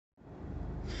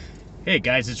Hey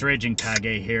guys, it's Raging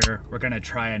Kage here. We're gonna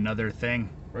try another thing.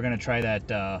 We're gonna try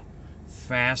that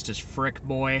fast as frick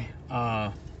boy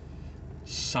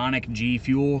Sonic G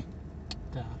Fuel.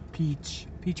 The peach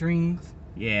rings.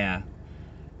 Yeah.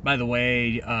 By the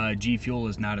way, G Fuel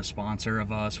is not a sponsor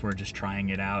of us. We're just trying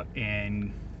it out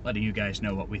and letting you guys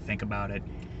know what we think about it.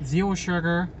 Zero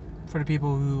sugar for the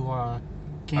people who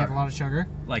can't have a lot of sugar.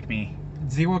 Like me.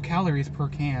 0 calories per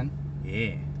can.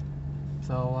 Yeah.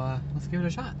 So let's give it a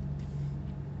shot.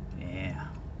 Yeah.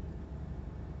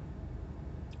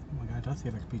 Oh my god, it does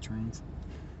taste like peach rings.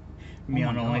 Me Oh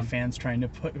on my God. OnlyFans trying to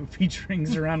put peach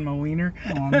rings around my wiener.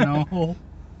 Oh no.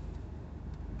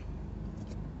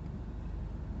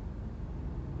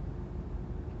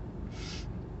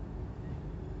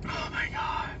 Oh my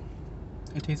god.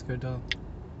 It tastes good though.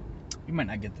 You might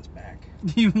not get this back.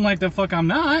 Even like the fuck I'm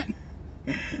not.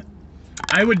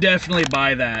 I would definitely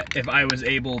buy that if I was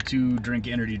able to drink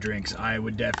energy drinks. I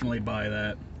would definitely buy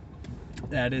that.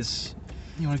 That is,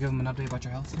 You want to give them an update about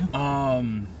your health too?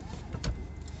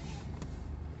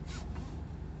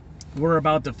 we're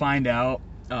about to find out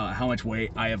how much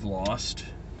weight I have lost,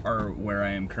 or where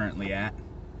I am currently at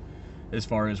as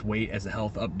far as weight as a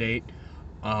health update.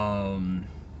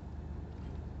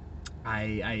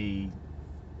 I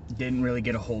didn't really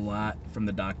get a whole lot from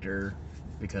the doctor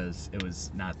because it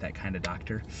was not that kind of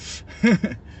doctor.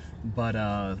 But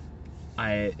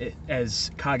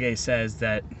as Kage says,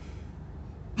 that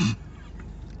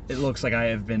it looks like I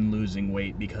have been losing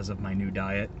weight because of my new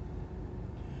diet.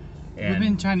 And We've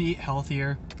been trying to eat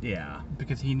healthier yeah,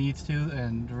 because he needs to,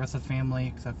 and the rest of the family,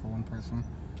 except for one person,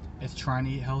 is trying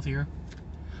to eat healthier.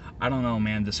 I don't know,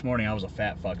 man. This morning I was a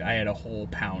fat fuck. I had a whole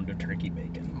pound of turkey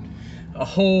bacon. A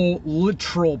whole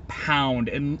literal pound,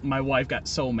 and my wife got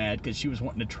so mad because she was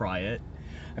wanting to try it.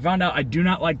 I found out I do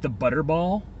not like the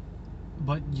butterball.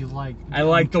 But you like I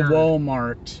like the uncured.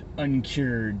 Walmart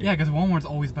uncured. Yeah, because Walmart's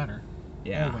always better.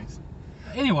 Yeah. Always.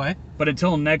 Anyway, But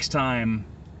until next time,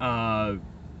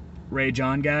 rage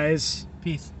on, guys,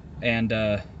 peace. and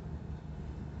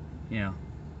you know,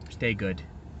 stay good.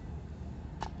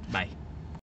 Bye.